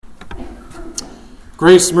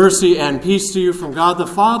Grace, mercy, and peace to you from God the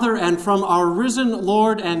Father and from our risen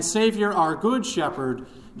Lord and Savior, our Good Shepherd,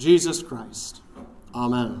 Jesus Christ.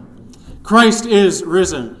 Amen. Christ is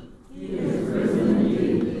risen. He is risen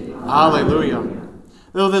indeed. Hallelujah.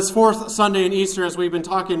 Though this fourth Sunday in Easter, as we've been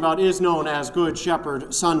talking about, is known as Good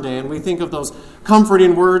Shepherd Sunday, and we think of those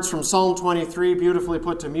comforting words from Psalm 23, beautifully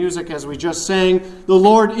put to music as we just sang, "The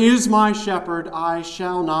Lord is my shepherd, I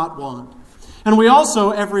shall not want." And we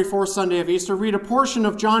also, every fourth Sunday of Easter, read a portion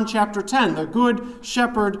of John chapter 10, the Good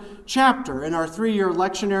Shepherd chapter. In our 3-year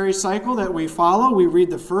lectionary cycle that we follow, we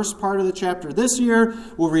read the first part of the chapter this year,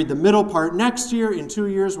 we'll read the middle part next year, in 2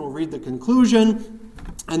 years we'll read the conclusion,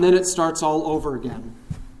 and then it starts all over again.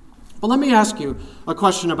 But let me ask you a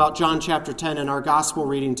question about John chapter 10 in our gospel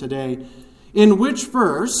reading today. In which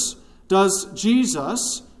verse does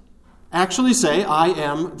Jesus actually say, "I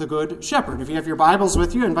am the good shepherd"? If you have your Bibles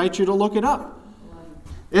with you, I invite you to look it up.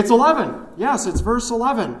 It's 11. Yes, it's verse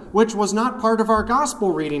 11, which was not part of our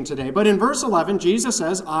gospel reading today. But in verse 11, Jesus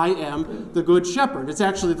says, "I am the good shepherd." It's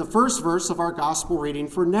actually the first verse of our gospel reading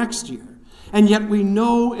for next year. And yet we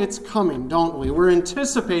know it's coming, don't we? We're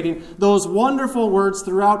anticipating those wonderful words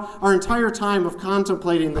throughout our entire time of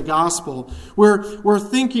contemplating the gospel. We're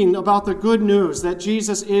thinking about the good news that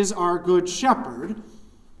Jesus is our good shepherd.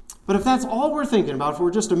 But if that's all we're thinking about, if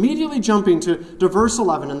we're just immediately jumping to verse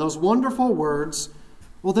 11 and those wonderful words,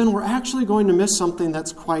 well, then we're actually going to miss something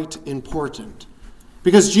that's quite important.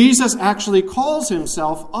 Because Jesus actually calls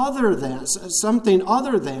himself something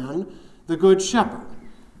other than the good shepherd.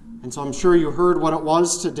 And so I'm sure you heard what it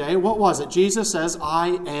was today. What was it? Jesus says,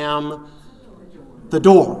 "I am the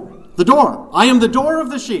door." The door. "I am the door of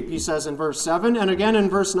the sheep," he says in verse 7. And again in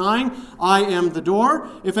verse 9, "I am the door.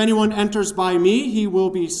 If anyone enters by me, he will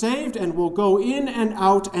be saved and will go in and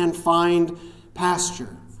out and find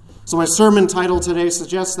pasture." So my sermon title today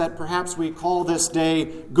suggests that perhaps we call this day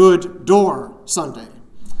Good Door Sunday.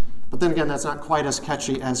 But then again, that's not quite as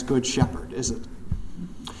catchy as Good Shepherd, is it?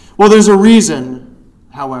 Well, there's a reason,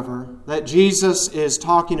 however, that Jesus is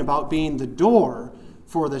talking about being the door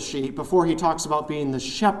for the sheep before he talks about being the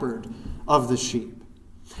shepherd of the sheep.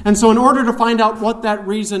 And so in order to find out what that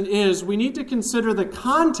reason is, we need to consider the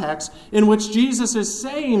context in which Jesus is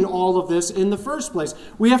saying all of this in the first place.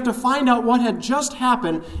 We have to find out what had just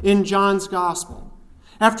happened in John's gospel.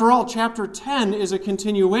 After all, chapter 10 is a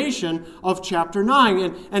continuation of chapter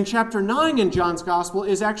 9. And chapter 9 in John's gospel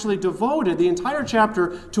is actually devoted, the entire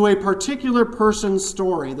chapter, to a particular person's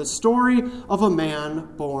story, the story of a man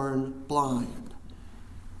born blind.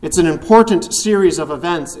 It's an important series of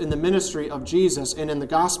events in the ministry of Jesus and in the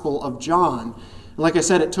Gospel of John. And like I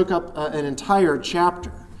said, it took up an entire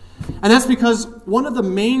chapter. And that's because one of the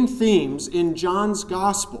main themes in John's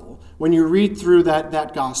Gospel, when you read through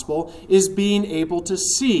that Gospel, is being able to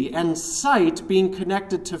see, and sight being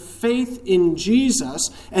connected to faith in Jesus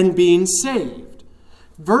and being saved,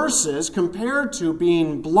 versus compared to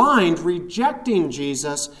being blind, rejecting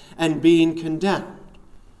Jesus, and being condemned.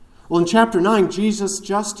 Well, in chapter 9, Jesus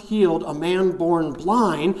just healed a man born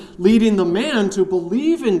blind, leading the man to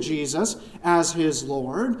believe in Jesus as his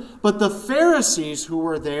Lord. But the Pharisees who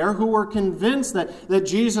were there, who were convinced that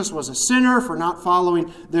Jesus was a sinner for not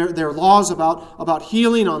following their laws about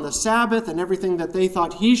healing on the Sabbath and everything that they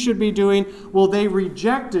thought he should be doing, well, they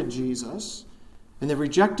rejected Jesus, and they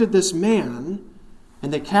rejected this man,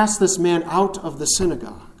 and they cast this man out of the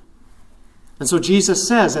synagogue. And so Jesus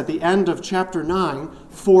says at the end of chapter 9,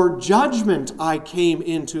 "For judgment I came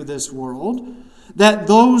into this world, that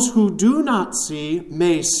those who do not see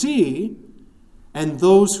may see, and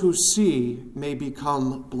those who see may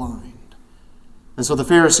become blind." And so the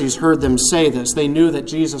Pharisees heard them say this. They knew that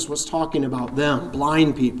Jesus was talking about them,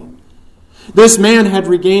 blind people. This man had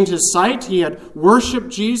regained his sight. He had worshiped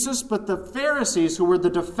Jesus, but the Pharisees, who were the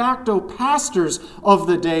de facto pastors of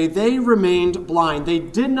the day, they remained blind. They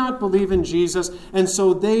did not believe in Jesus, and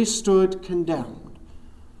so they stood condemned.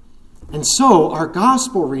 And so our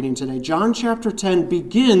gospel reading today, John chapter 10,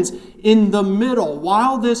 begins in the middle,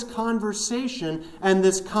 while this conversation and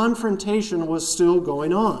this confrontation was still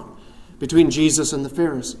going on between Jesus and the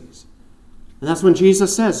Pharisees. And that's when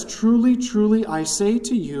Jesus says, "Truly, truly, I say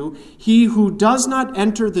to you, he who does not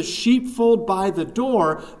enter the sheepfold by the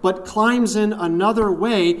door, but climbs in another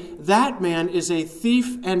way, that man is a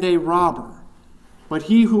thief and a robber. But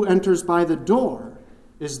he who enters by the door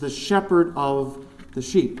is the shepherd of the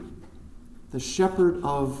sheep." The shepherd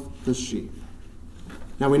of the sheep.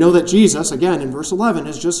 Now we know that Jesus, again in verse 11,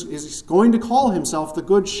 is going to call himself the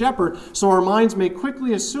Good Shepherd, so our minds may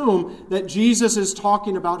quickly assume that Jesus is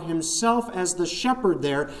talking about himself as the shepherd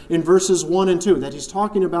there in verses 1 and 2, that he's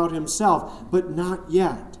talking about himself, but not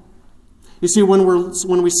yet. You see,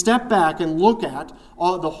 when we step back and look at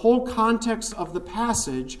the whole context of the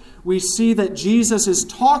passage, we see that Jesus is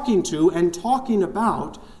talking to and talking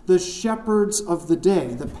about the shepherds of the day,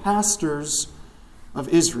 the pastors of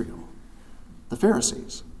Israel, the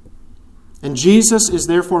Pharisees. And Jesus is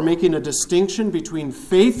therefore making a distinction between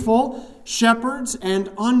faithful shepherds and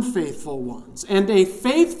unfaithful ones. And a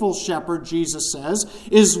faithful shepherd, Jesus says,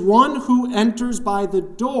 is one who enters by the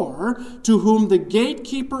door, to whom the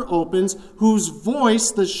gatekeeper opens, whose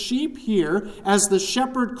voice the sheep hear as the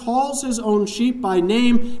shepherd calls his own sheep by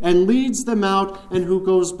name and leads them out, and who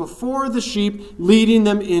goes before the sheep, leading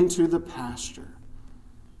them into the pasture.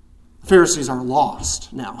 The Pharisees are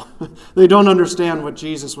lost now. They don't understand what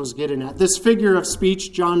Jesus was getting at. This figure of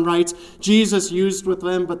speech, John writes, Jesus used with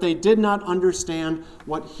them, but they did not understand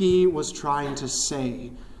what he was trying to say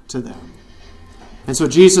to them. And so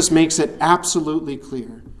Jesus makes it absolutely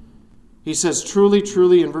clear. He says, truly,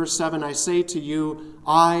 truly, in verse 7, I say to you,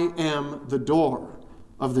 I am the door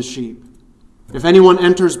of the sheep. If anyone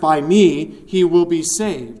enters by me, he will be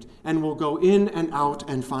saved, and will go in and out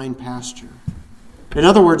and find pasture. In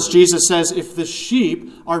other words, Jesus says, if the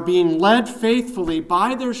sheep are being led faithfully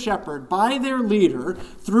by their shepherd, by their leader,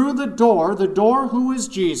 through the door who is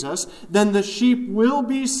Jesus, then the sheep will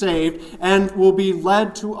be saved and will be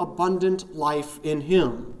led to abundant life in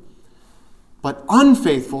him. But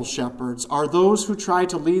unfaithful shepherds are those who try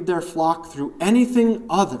to lead their flock through anything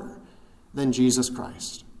other than Jesus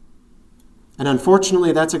Christ. And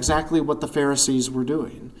unfortunately, that's exactly what the Pharisees were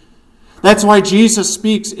doing. That's why Jesus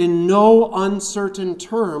speaks in no uncertain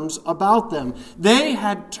terms about them. They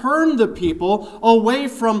had turned the people away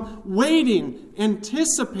from waiting,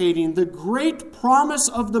 anticipating the great promise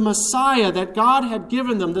of the Messiah that God had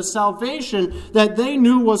given them, the salvation that they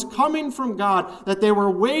knew was coming from God, that they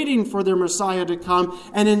were waiting for their Messiah to come,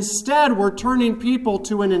 and instead were turning people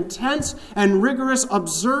to an intense and rigorous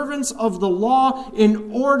observance of the law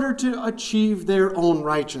in order to achieve their own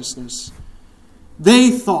righteousness.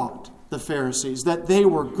 They thought, the Pharisees, that they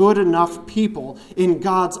were good enough people in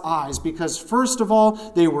God's eyes because, first of all,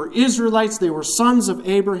 they were Israelites, they were sons of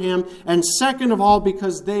Abraham, and second of all,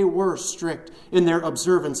 because they were strict in their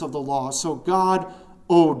observance of the law. So God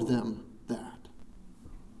owed them that.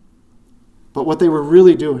 But what they were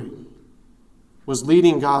really doing was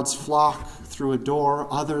leading God's flock through a door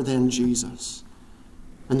other than Jesus.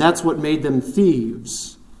 And that's what made them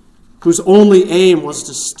thieves, whose only aim was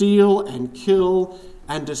to steal and kill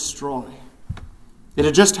and destroy. It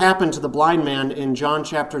had just happened to the blind man in John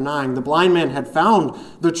chapter 9. The blind man had found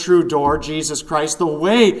the true door, Jesus Christ, the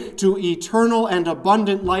way to eternal and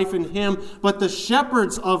abundant life in him. But the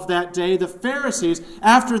shepherds of that day, the Pharisees,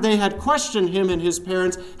 after they had questioned him and his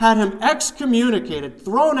parents, had him excommunicated,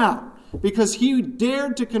 thrown out, because he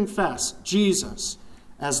dared to confess Jesus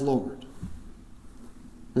as Lord.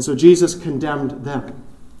 And so Jesus condemned them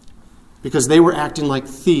because they were acting like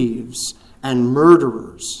thieves and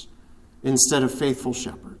murderers instead of faithful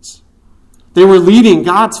shepherds. They were leading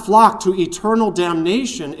God's flock to eternal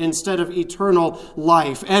damnation instead of eternal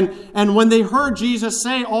life. And when they heard Jesus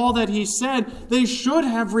say all that he said, they should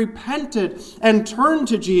have repented and turned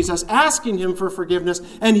to Jesus, asking him for forgiveness,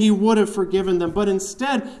 and he would have forgiven them. But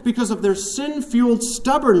instead, because of their sin-fueled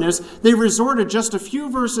stubbornness, they resorted just a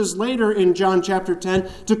few verses later in John chapter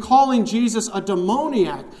 10 to calling Jesus a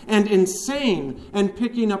demoniac and insane and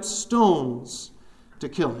picking up stones to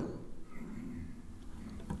kill him.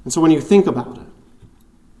 And so when you think about it,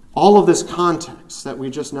 all of this context that we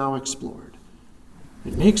just now explored,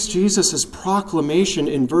 it makes Jesus' proclamation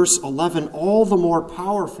in verse 11 all the more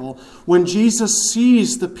powerful when Jesus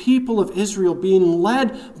sees the people of Israel being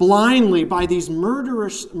led blindly by these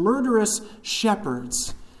murderous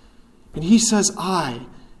shepherds. And he says, I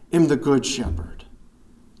am the good shepherd.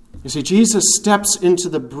 You see, Jesus steps into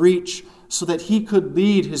the breach so that he could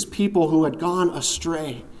lead his people who had gone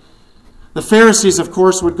astray. The Pharisees, of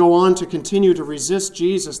course, would go on to continue to resist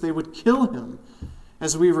Jesus. They would kill him,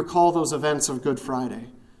 as we recall those events of Good Friday.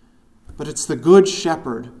 But it's the Good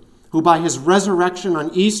Shepherd who, by his resurrection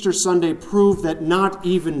on Easter Sunday, proved that not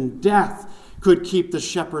even death could keep the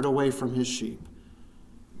shepherd away from his sheep.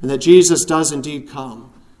 And that Jesus does indeed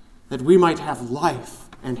come, that we might have life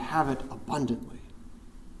and have it abundantly.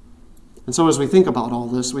 And so as we think about all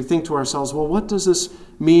this, we think to ourselves, well, what does this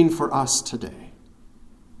mean for us today?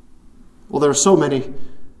 Well, there are so many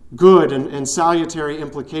good and salutary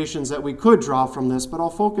implications that we could draw from this, but I'll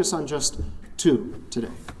focus on just two today.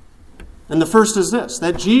 And the first is this,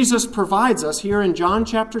 that Jesus provides us here in John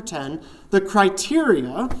chapter 10 the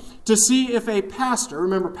criteria to see if a pastor,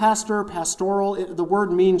 remember pastor, pastoral, the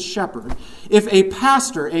word means shepherd, if a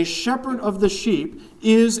pastor, a shepherd of the sheep,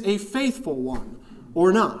 is a faithful one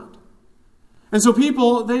or not. And so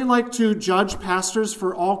people, they like to judge pastors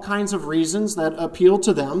for all kinds of reasons that appeal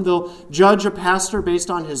to them. They'll judge a pastor based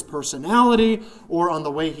on his personality or on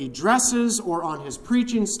the way he dresses or on his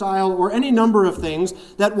preaching style or any number of things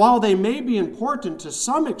that, while they may be important to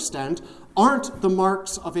some extent, aren't the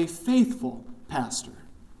marks of a faithful pastor.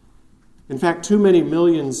 In fact, too many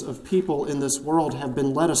millions of people in this world have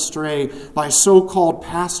been led astray by so-called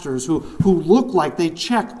pastors who look like they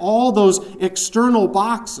check all those external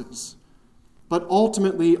boxes, but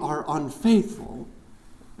ultimately are unfaithful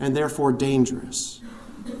and therefore dangerous.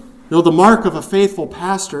 No, the mark of a faithful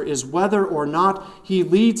pastor is whether or not he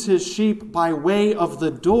leads his sheep by way of the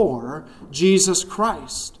door, Jesus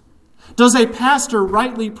Christ. Does a pastor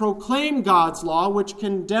rightly proclaim God's law, which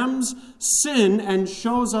condemns sin and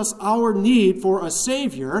shows us our need for a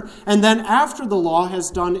Savior? And then after the law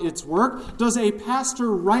has done its work, does a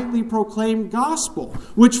pastor rightly proclaim gospel,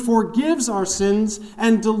 which forgives our sins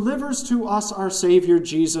and delivers to us our Savior,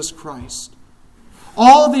 Jesus Christ?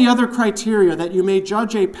 All the other criteria that you may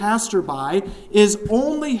judge a pastor by is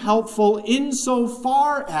only helpful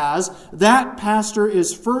insofar as that pastor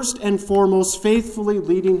is first and foremost faithfully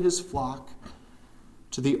leading his flock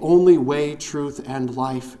to the only way, truth, and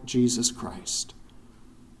life, Jesus Christ.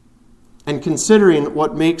 And considering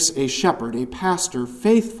what makes a shepherd, a pastor,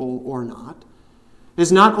 faithful or not,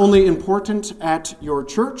 is not only important at your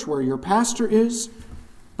church where your pastor is,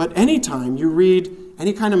 but anytime you read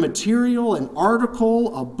any kind of material, an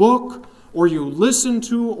article, a book, or you listen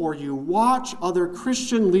to or you watch other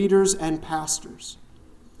Christian leaders and pastors.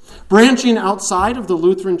 Branching outside of the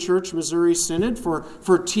Lutheran Church Missouri Synod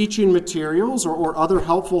for teaching materials or other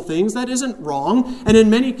helpful things, that isn't wrong, and in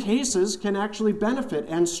many cases can actually benefit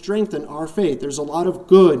and strengthen our faith. There's a lot of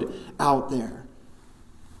good out there.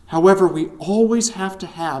 However, we always have to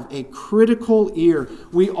have a critical ear.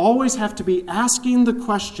 We always have to be asking the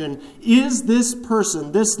question, is this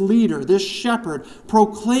person, this leader, this shepherd,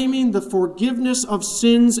 proclaiming the forgiveness of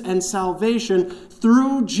sins and salvation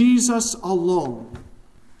through Jesus alone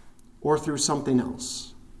or through something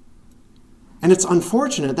else? And it's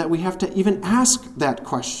unfortunate that we have to even ask that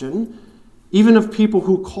question, even of people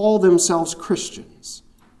who call themselves Christians.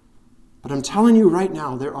 But I'm telling you right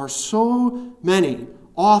now, there are so many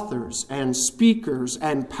authors and speakers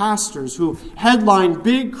and pastors who headline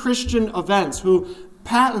big Christian events, who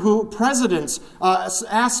presidents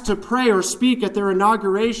ask to pray or speak at their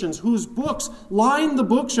inaugurations, whose books line the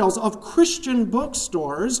bookshelves of Christian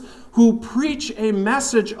bookstores, who preach a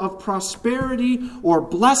message of prosperity or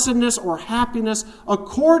blessedness or happiness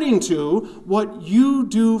according to what you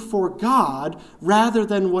do for God rather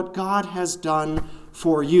than what God has done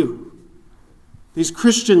for you. These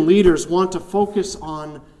Christian leaders want to focus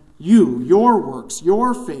on you, your works,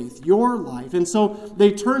 your faith, your life. And so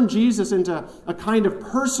they turn Jesus into a kind of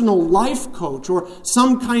personal life coach or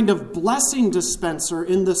some kind of blessing dispenser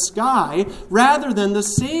in the sky rather than the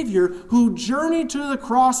Savior who journeyed to the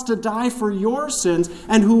cross to die for your sins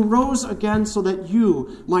and who rose again so that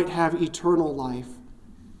you might have eternal life.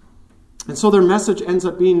 And so their message ends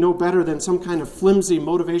up being no better than some kind of flimsy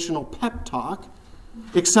motivational pep talk,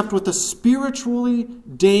 except with a spiritually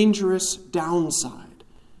dangerous downside.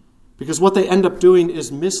 Because what they end up doing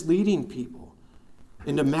is misleading people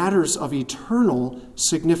into matters of eternal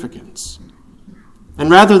significance. And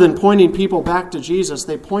rather than pointing people back to Jesus,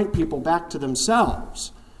 they point people back to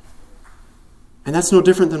themselves. And that's no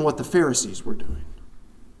different than what the Pharisees were doing.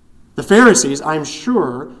 The Pharisees, I'm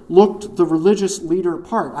sure, looked the religious leader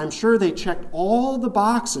part. I'm sure they checked all the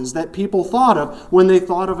boxes that people thought of when they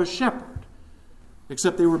thought of a shepherd.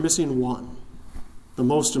 Except they were missing one, the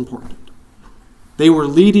most important. They were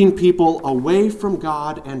leading people away from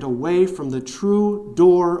God and away from the true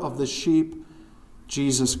door of the sheep,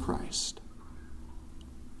 Jesus Christ.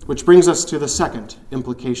 Which brings us to the second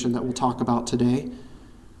implication that we'll talk about today,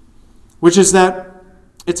 which is that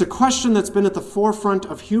it's a question that's been at the forefront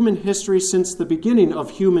of human history since the beginning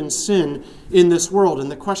of human sin in this world. And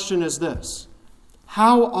the question is this: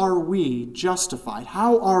 how are we justified?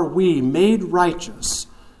 How are we made righteous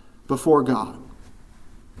before God?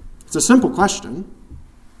 It's a simple question,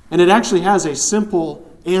 and it actually has a simple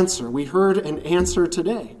answer. We heard an answer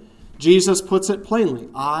today. Jesus puts it plainly: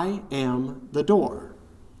 I am the door.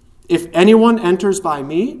 If anyone enters by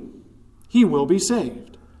me, he will be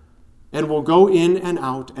saved, and will go in and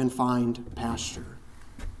out and find pasture.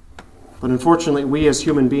 But unfortunately, we as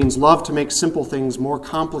human beings love to make simple things more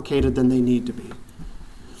complicated than they need to be.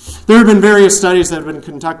 There have been various studies that have been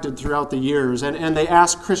conducted throughout the years, and they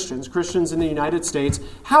ask Christians in the United States,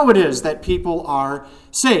 how it is that people are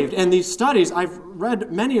saved. And these studies, I've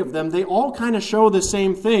read many of them, they all kind of show the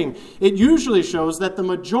same thing. It usually shows that the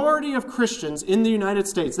majority of Christians in the United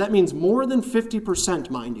States, that means more than 50%,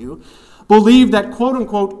 mind you, believe that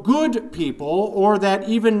quote-unquote good people, or that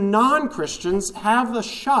even non-Christians, have a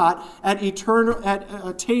shot at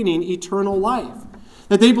attaining eternal life.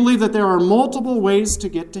 That they believe that there are multiple ways to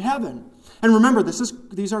get to heaven. And remember,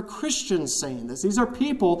 these are Christians saying this. These are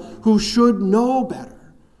people who should know better.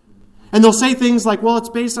 And they'll say things like, well, it's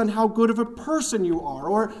based on how good of a person you are,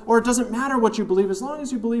 or it doesn't matter what you believe as long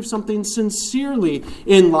as you believe something sincerely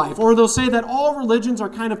in life. Or they'll say that all religions are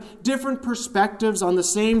kind of different perspectives on the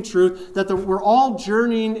same truth, that we're all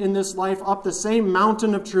journeying in this life up the same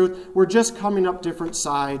mountain of truth. We're just coming up different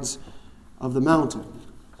sides of the mountain.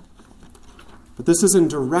 But this is in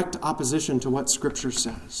direct opposition to what Scripture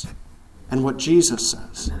says and what Jesus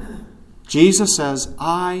says. Jesus says,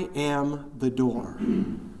 I am the door.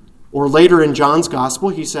 Or later in John's Gospel,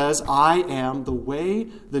 he says, I am the way,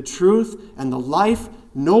 the truth, and the life.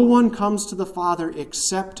 No one comes to the Father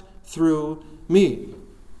except through me.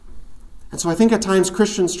 And so I think at times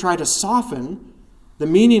Christians try to soften the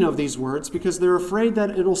meaning of these words because they're afraid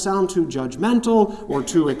that it'll sound too judgmental or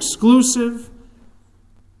too exclusive.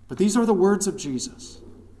 But these are the words of Jesus,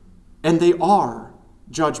 and they are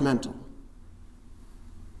judgmental.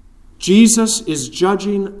 Jesus is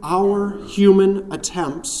judging our human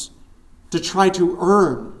attempts to try to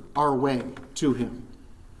earn our way to him,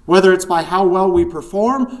 whether it's by how well we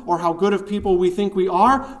perform or how good of people we think we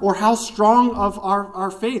are or how strong of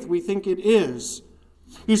our faith we think it is.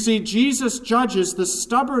 You see, Jesus judges the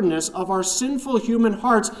stubbornness of our sinful human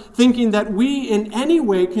hearts, thinking that we in any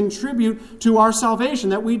way contribute to our salvation,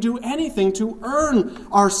 that we do anything to earn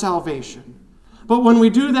our salvation. But when we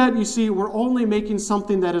do that, you see, we're only making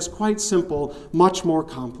something that is quite simple much more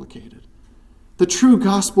complicated. The true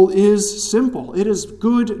gospel is simple. It is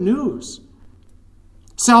good news.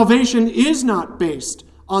 Salvation is not based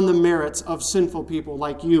on the merits of sinful people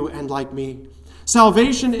like you and like me.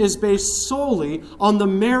 Salvation is based solely on the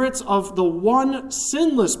merits of the one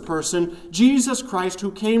sinless person, Jesus Christ,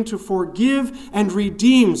 who came to forgive and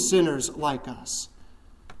redeem sinners like us.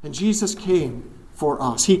 And Jesus came for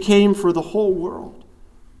us. He came for the whole world.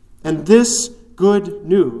 And this good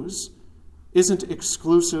news isn't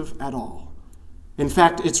exclusive at all. In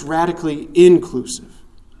fact, it's radically inclusive.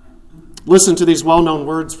 Listen to these well-known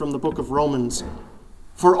words from the book of Romans.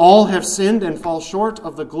 For all have sinned and fall short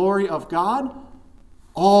of the glory of God.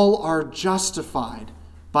 All are justified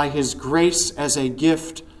by his grace as a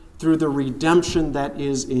gift through the redemption that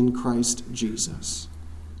is in Christ Jesus.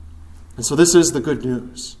 And so this is the good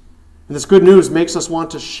news. And this good news makes us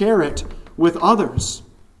want to share it with others.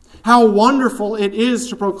 How wonderful it is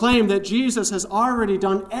to proclaim that Jesus has already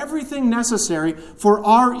done everything necessary for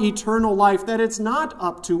our eternal life, that it's not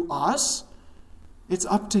up to us, it's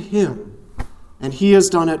up to him. And he has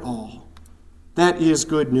done it all. That is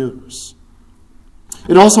good news.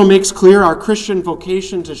 It also makes clear our Christian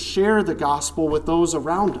vocation to share the gospel with those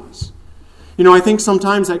around us. You know, I think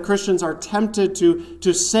sometimes that Christians are tempted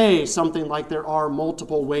to say something like there are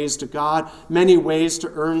multiple ways to God, many ways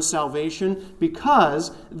to earn salvation,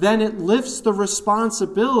 because then it lifts the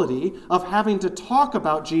responsibility of having to talk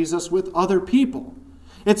about Jesus with other people.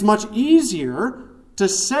 It's much easier to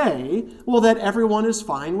say, well, that everyone is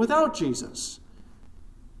fine without Jesus.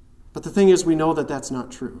 But the thing is, we know that that's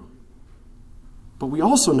not true. But we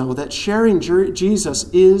also know that sharing Jesus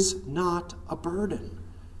is not a burden.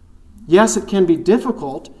 Yes, it can be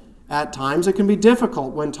difficult at times. It can be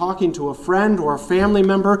difficult when talking to a friend or a family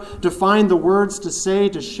member to find the words to say,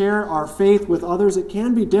 to share our faith with others. It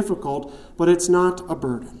can be difficult, but it's not a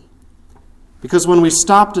burden. Because when we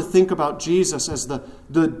stop to think about Jesus as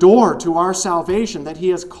the door to our salvation, that he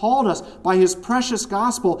has called us by his precious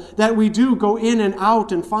gospel, that we do go in and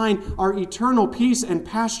out and find our eternal peace and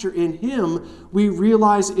pasture in him, we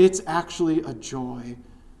realize it's actually a joy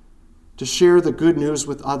to share the good news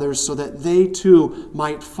with others so that they too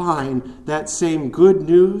might find that same good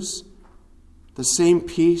news, the same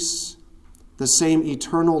peace, the same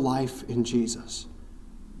eternal life in Jesus.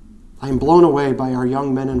 I am blown away by our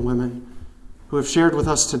young men and women who have shared with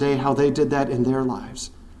us today how they did that in their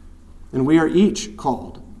lives. And we are each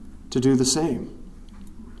called to do the same.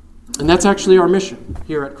 And that's actually our mission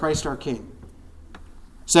here at Christ our King.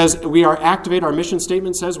 Our mission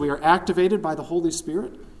statement says we are activated by the Holy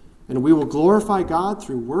Spirit, and we will glorify God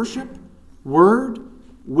through worship, word,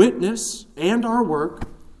 witness, and our work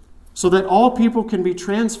so that all people can be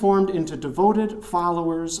transformed into devoted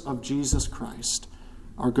followers of Jesus Christ,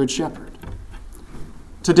 our Good Shepherd.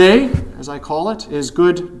 Today, as I call it, is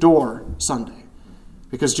Good Door Sunday,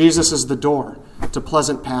 because Jesus is the door to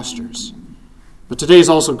pleasant pastures. But today is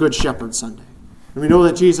also Good Shepherd Sunday, and we know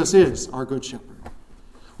that Jesus is our Good Shepherd.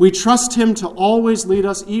 We trust him to always lead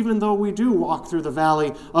us, even though we do walk through the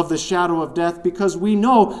valley of the shadow of death, because we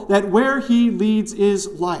know that where he leads is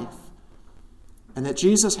life, and that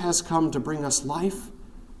Jesus has come to bring us life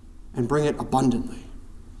and bring it abundantly,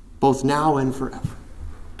 both now and forever.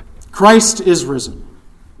 Christ is risen.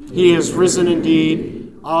 He is risen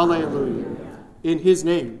indeed. Alleluia. In his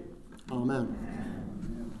name,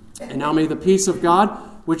 amen. And now may the peace of God,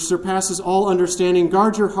 which surpasses all understanding,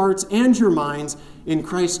 guard your hearts and your minds in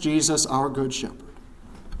Christ Jesus, our Good Shepherd.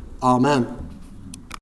 Amen.